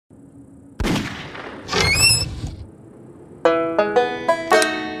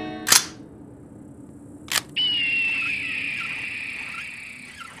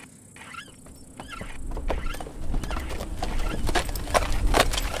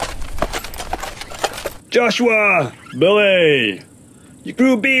Joshua! Billy! You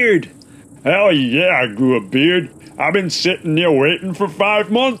grew a beard! Hell yeah, I grew a beard. I've been sitting here waiting for 5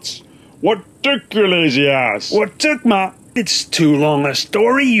 months. What took your lazy ass? What took my... It's too long a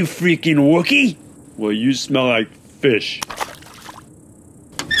story, you freaking Wookie! Well, you smell like fish.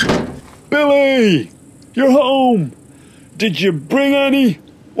 Billy! You're home! Did you bring any?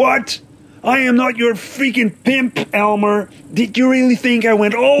 What? I am not your freaking pimp, Elmer. Did you really think I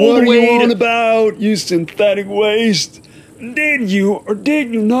went all the way What are you on to... about, you synthetic waste? Did you or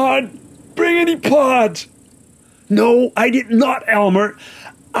did you not bring any pot? No, I did not, Elmer.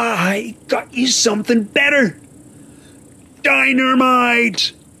 I got you something better.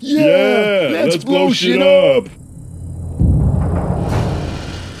 Dynamite! Yeah, let's blow shit up.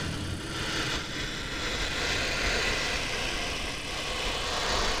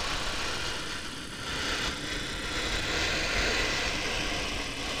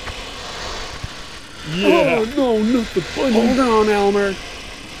 Yeah. Oh, no, not the bunny. Hold on, Elmer.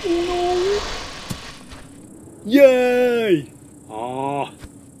 Oh, no. Yay! Oh.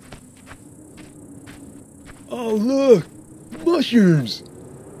 Oh, look! Mushrooms!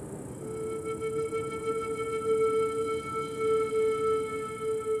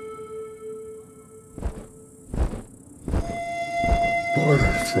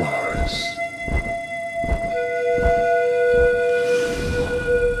 Butterflies.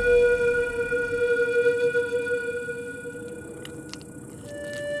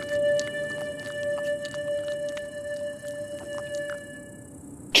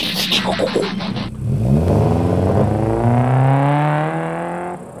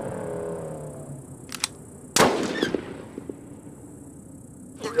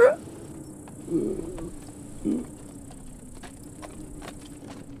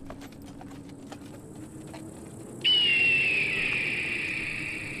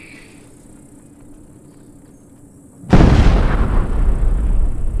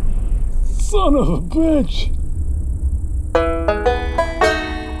 Son of a bitch!